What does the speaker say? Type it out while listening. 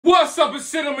What's up, it's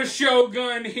Cinema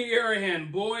Shogun here,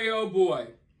 and boy oh boy,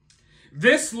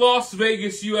 this Las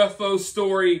Vegas UFO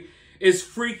story is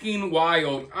freaking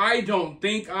wild. I don't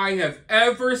think I have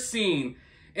ever seen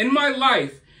in my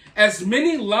life as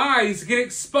many lies get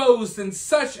exposed in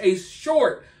such a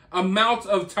short amount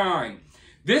of time.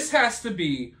 This has to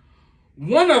be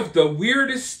one of the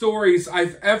weirdest stories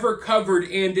I've ever covered,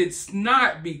 and it's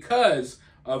not because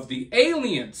of the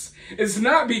aliens. It's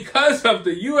not because of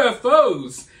the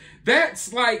UFOs.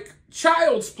 That's like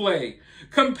child's play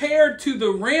compared to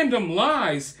the random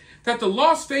lies that the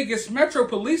Las Vegas Metro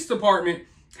Police Department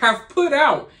have put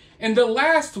out in the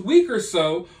last week or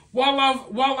so while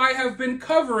I have been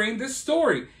covering this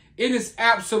story. It is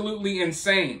absolutely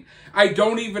insane. I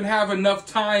don't even have enough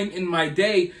time in my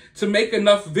day to make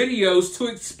enough videos to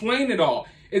explain it all.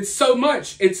 It's so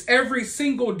much. It's every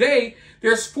single day.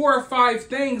 There's 4 or 5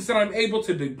 things that I'm able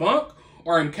to debunk,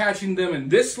 or I'm catching them in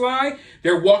this lie.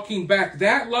 They're walking back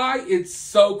that lie. It's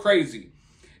so crazy.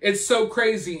 It's so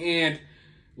crazy. And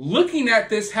looking at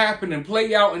this happen and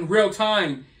play out in real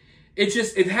time, it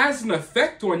has an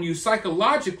effect on you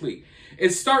psychologically. It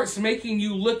starts making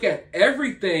you look at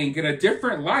everything in a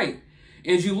different light.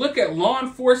 And you look at law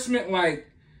enforcement like,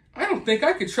 I don't think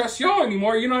I could trust y'all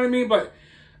anymore. You know what I mean? But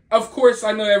of course,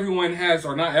 I know everyone has,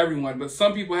 or not everyone, but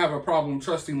some people have a problem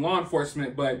trusting law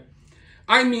enforcement. But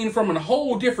I mean from a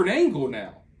whole different angle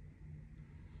now.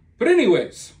 But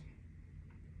anyways,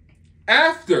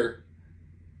 after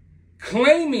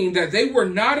claiming that they were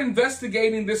not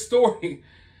investigating this story,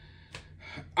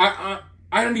 I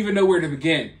don't even know where to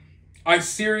begin. I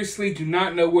seriously do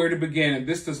not know where to begin, and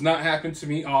this does not happen to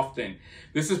me often.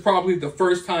 This is probably the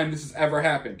first time this has ever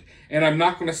happened, and I'm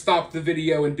not going to stop the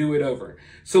video and do it over.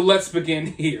 So let's begin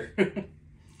here.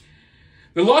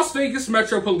 The Las Vegas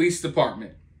Metro Police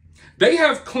Department, they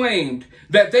have claimed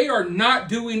that they are not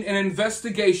doing an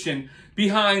investigation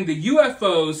behind the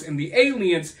UFOs and the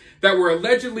aliens that were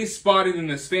allegedly spotted in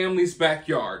this family's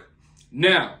backyard.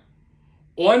 Now,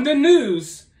 on the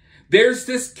news, there's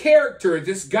this character,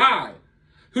 this guy,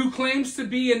 who claims to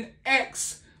be an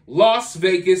ex-Las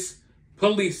Vegas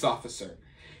police officer.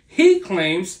 He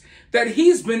claims that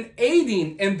he's been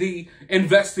aiding in the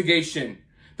investigation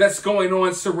that's going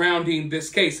on surrounding this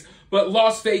case. But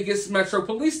Las Vegas Metro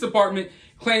Police Department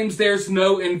claims there's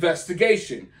no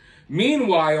investigation.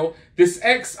 Meanwhile, this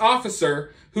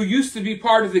ex-officer who used to be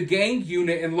part of the gang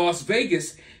unit in Las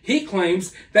Vegas, he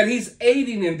claims that he's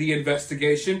aiding in the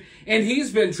investigation, and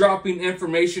he's been dropping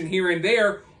information here and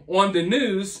there on the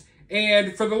news.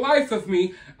 And for the life of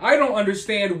me, I don't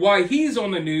understand why he's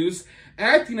on the news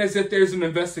acting as if there's an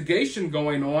investigation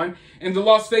going on, and the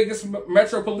Las Vegas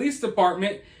Metro Police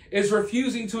Department is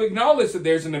refusing to acknowledge that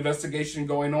there's an investigation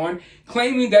going on,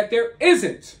 claiming that there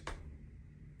isn't.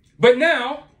 But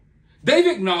now, they've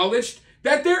acknowledged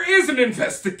that there is an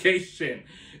investigation.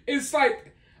 It's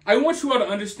like, I want you all to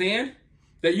understand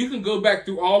that you can go back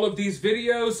through all of these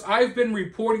videos. I've been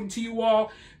reporting to you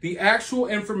all the actual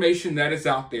information that is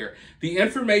out there, the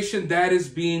information that is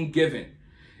being given.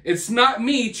 It's not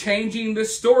me changing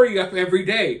this story up every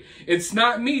day. It's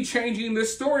not me changing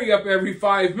this story up every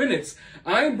 5 minutes.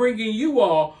 I'm bringing you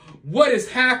all what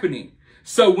is happening.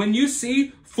 So when you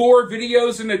see 4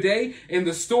 videos in a day and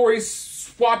the stories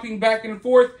swapping back and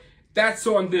forth, that's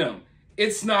on them.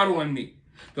 It's not on me.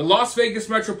 The Las Vegas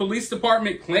Metro Police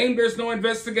Department claimed there's no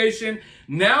investigation.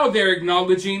 Now they're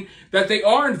acknowledging that they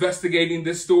are investigating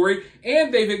this story,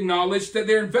 and they've acknowledged that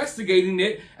they're investigating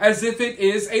it as if it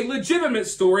is a legitimate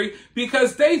story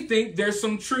because they think there's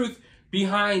some truth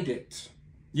behind it.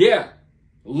 Yeah,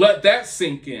 let that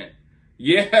sink in.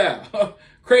 Yeah,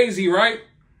 crazy, right?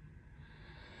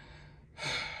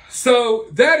 So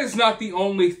that is not the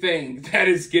only thing that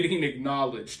is getting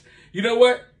acknowledged. You know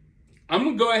what? I'm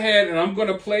going to go ahead and I'm going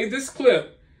to play this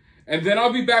clip, and then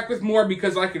I'll be back with more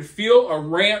because I can feel a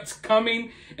rant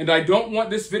coming, and I don't want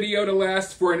this video to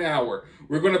last for an hour.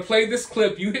 We're going to play this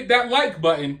clip. You hit that like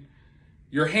button.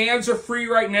 Your hands are free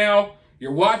right now.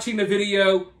 You're watching the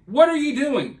video. What are you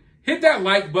doing? Hit that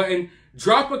like button.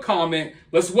 Drop a comment.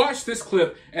 Let's watch this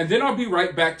clip, and then I'll be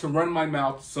right back to run my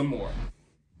mouth some more.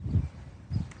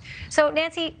 So,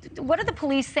 Nancy, what are the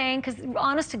police saying? Because,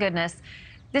 honest to goodness,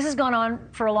 this has gone on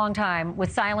for a long time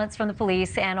with silence from the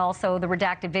police and also the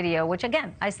redacted video, which,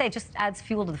 again, I say just adds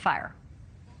fuel to the fire.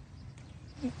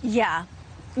 Yeah.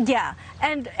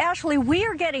 And Ashley, we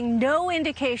are getting no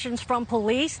indications from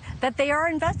police that they are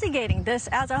investigating this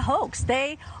as a hoax.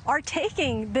 They are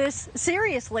taking this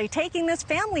seriously, taking this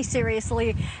family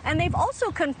seriously. And they've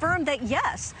also confirmed that,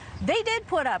 yes, they did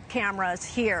put up cameras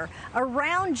here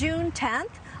around June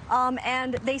 10th.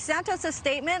 and they sent us a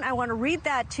statement. I want to read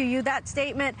that to you. That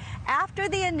statement: after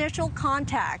the initial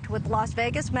contact with Las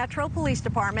Vegas Metro Police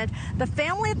Department, the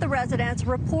family at the residence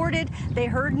reported they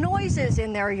heard noises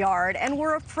in their yard and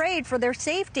were afraid for their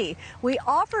safety. We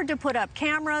offered to put up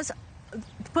cameras,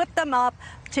 put them up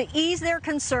to ease their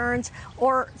concerns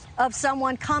or of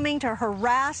someone coming to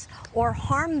harass or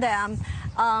harm them.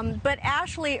 But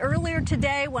Ashley, earlier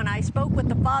today when I spoke with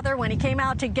the father, when he came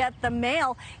out to get the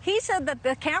mail, he said that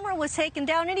the camera was taken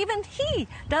down, and even he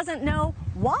doesn't know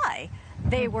why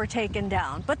they were taken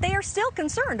down. But they are still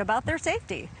concerned about their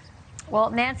safety.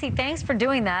 Well, Nancy, thanks for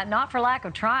doing that. Not for lack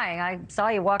of trying. I saw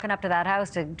you walking up to that house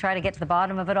to try to get to the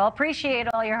bottom of it all. Appreciate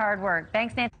all your hard work.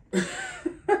 Thanks, Nancy.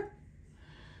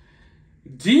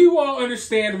 Do you all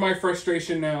understand my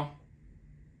frustration now?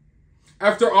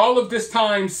 After all of this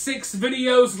time, 6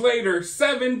 videos later,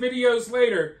 7 videos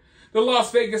later, the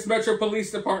Las Vegas Metro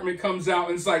Police Department comes out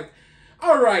and is like,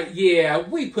 all right, yeah,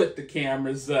 we put the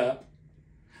cameras up.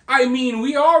 I mean,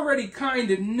 we already kind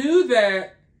of knew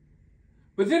that.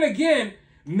 But then again,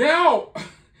 now,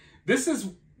 this is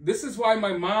why this is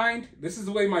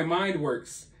the way my mind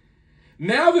works.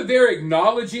 Now that they're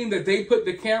acknowledging that they put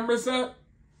the cameras up,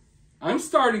 I'm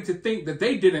starting to think that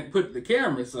they didn't put the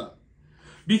cameras up.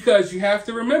 Because you have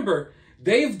to remember,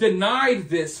 they've denied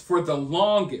this for the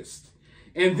longest.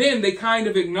 And then they kind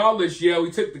of acknowledged, yeah,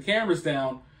 we took the cameras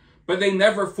down, but they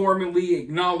never formally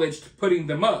acknowledged putting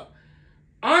them up.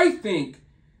 I think,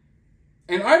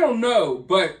 and I don't know,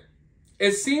 but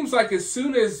it seems like as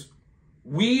soon as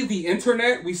we, the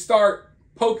internet, we start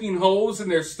poking holes in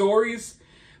their stories,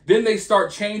 then they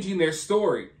start changing their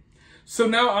story. So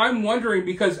now I'm wondering,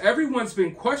 because everyone's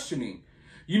been questioning,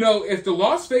 you know, if the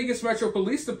Las Vegas Metro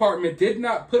Police Department did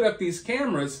not put up these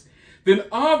cameras, then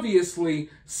obviously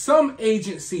some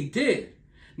agency did.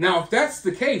 Now, if that's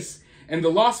the case, and the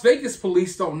Las Vegas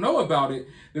police don't know about it,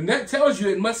 then that tells you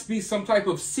it must be some type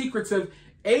of secretive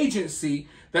agency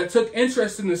that took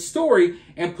interest in the story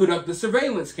and put up the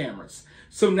surveillance cameras.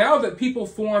 So now that people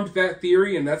formed that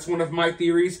theory, and that's one of my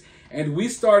theories, and we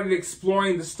started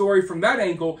exploring the story from that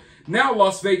angle, now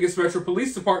Las Vegas Metro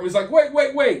Police Department is like,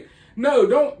 wait. No,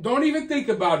 don't even think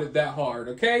about it that hard,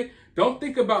 okay? Don't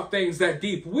think about things that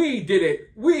deep. We did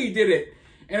it.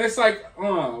 And it's like,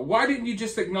 why didn't you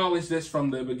just acknowledge this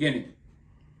from the beginning?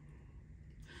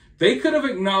 They could have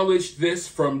acknowledged this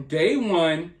from day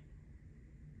one.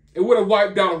 It would have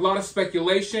wiped out a lot of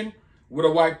speculation, would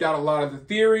have wiped out a lot of the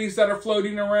theories that are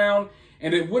floating around,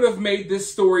 and it would have made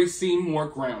this story seem more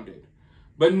grounded.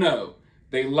 But no,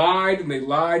 they lied and they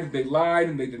lied and they lied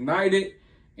and they denied it.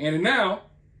 And now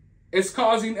it's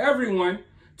causing everyone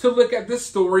to look at this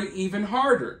story even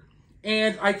harder.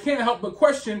 And I can't help but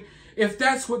question if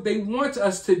that's what they want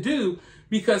us to do,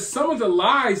 because some of the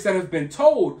lies that have been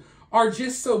told are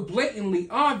just so blatantly,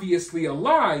 obviously a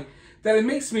lie, that it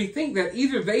makes me think that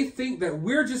either they think that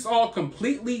we're just all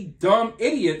completely dumb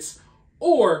idiots,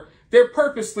 or they're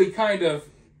purposely kind of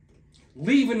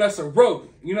leaving us a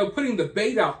rope, you know, putting the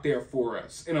bait out there for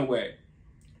us in a way.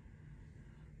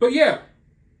 But yeah,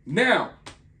 now,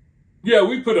 yeah,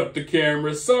 we put up the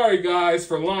cameras. Sorry, guys,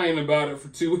 for lying about it for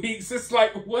 2 weeks. It's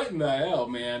like, what in the hell,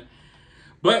 man?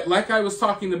 But like I was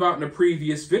talking about in a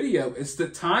previous video, it's the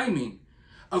timing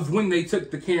of when they took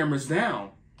the cameras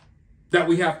down that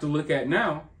we have to look at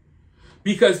now.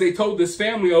 Because they told this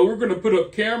family, oh, we're going to put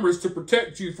up cameras to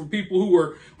protect you from people who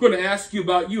are going to ask you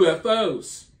about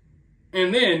UFOs.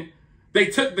 And then they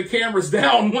took the cameras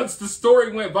down once the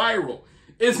story went viral.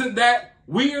 Isn't that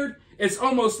weird? It's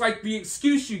almost like the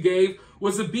excuse you gave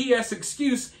was a BS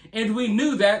excuse, and we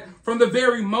knew that from the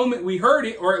very moment we heard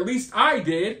it, or at least I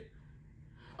did.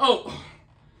 Oh,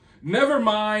 never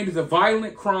mind the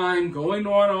violent crime going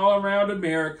on all around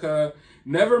America.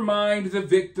 Never mind the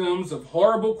victims of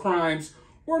horrible crimes.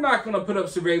 We're not going to put up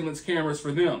surveillance cameras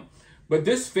for them. But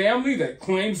this family that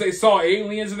claims they saw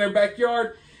aliens in their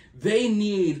backyard, they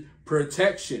need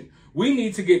protection. We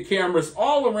need to get cameras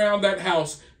all around that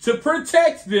house to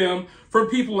protect them from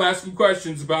people asking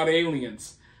questions about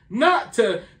aliens. Not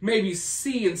to maybe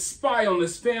see and spy on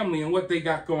this family and what they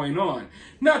got going on.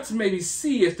 Not to maybe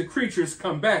see if the creatures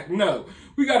come back. No,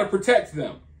 we got to protect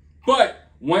them. But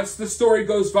once the story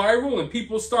goes viral and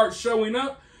people start showing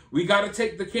up, we got to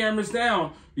take the cameras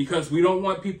down, because we don't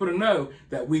want people to know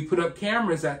that we put up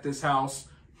cameras at this house.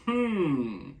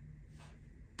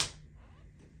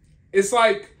 It's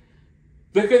like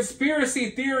the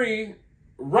conspiracy theory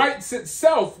writes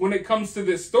itself when it comes to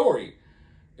this story.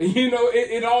 You know,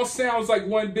 it all sounds like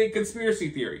one big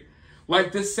conspiracy theory.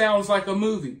 Like this sounds like a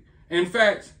movie. In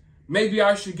fact, maybe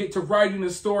I should get to writing a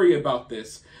story about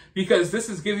this, because this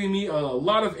is giving me a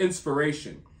lot of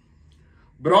inspiration.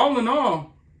 But all in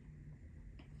all,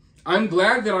 I'm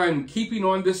glad that I'm keeping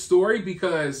on this story,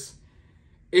 because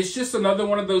it's just another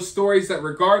one of those stories that,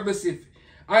 regardless, if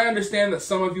I understand that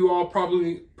some of you all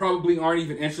probably aren't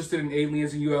even interested in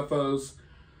aliens and UFOs,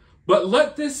 but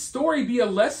let this story be a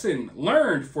lesson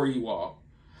learned for you all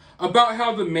about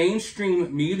how the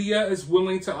mainstream media is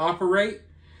willing to operate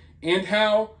and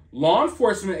how law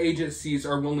enforcement agencies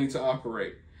are willing to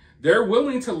operate. They're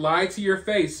willing to lie to your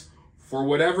face for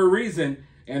whatever reason,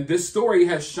 and this story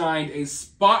has shined a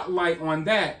spotlight on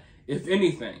that, if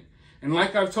anything. And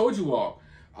like I've told you all,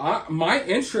 my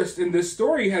interest in this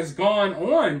story has gone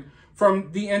on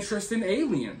from the interest in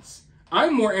aliens.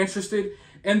 I'm more interested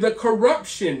in the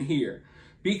corruption here,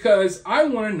 because I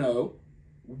want to know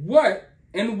what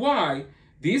and why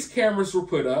these cameras were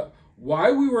put up,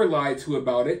 why we were lied to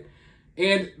about it,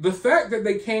 and the fact that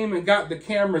they came and got the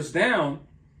cameras down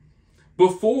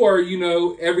before, you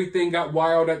know, everything got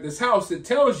wild at this house. It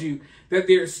tells you that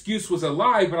their excuse was a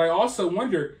lie, but I also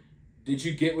wonder, did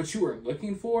you get what you were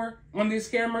looking for on these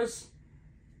cameras?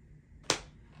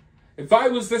 If I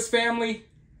was this family,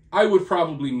 I would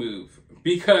probably move,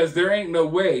 because there ain't no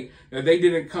way that they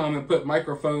didn't come and put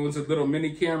microphones and little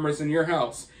mini cameras in your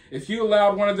house. If you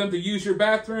allowed one of them to use your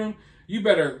bathroom, you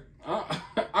better,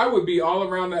 I would be all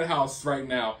around that house right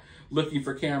now looking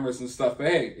for cameras and stuff. But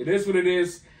hey, it is what it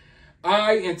is.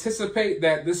 I anticipate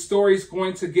that this story is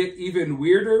going to get even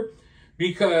weirder,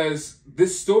 because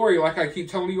this story, like I keep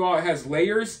telling you all, it has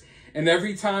layers. And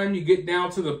every time you get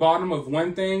down to the bottom of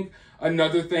one thing,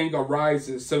 another thing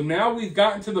arises. So now we've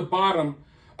gotten to the bottom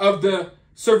of the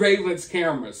surveillance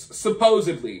cameras,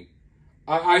 supposedly.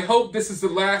 I hope this is the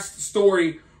last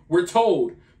story we're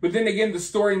told. But then again, the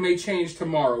story may change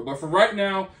tomorrow. But for right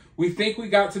now, we think we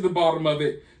got to the bottom of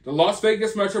it. The Las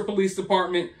Vegas Metro Police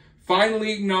Department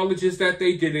finally acknowledges that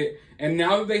they did it. And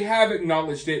now that they have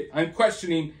acknowledged it, I'm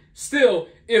questioning still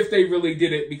if they really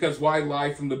did it, because why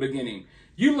lie from the beginning?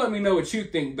 You let me know what you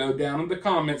think, though, down in the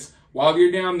comments. While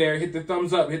you're down there, hit the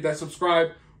thumbs up, hit that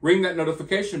subscribe, ring that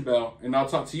notification bell, and I'll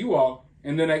talk to you all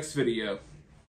in the next video.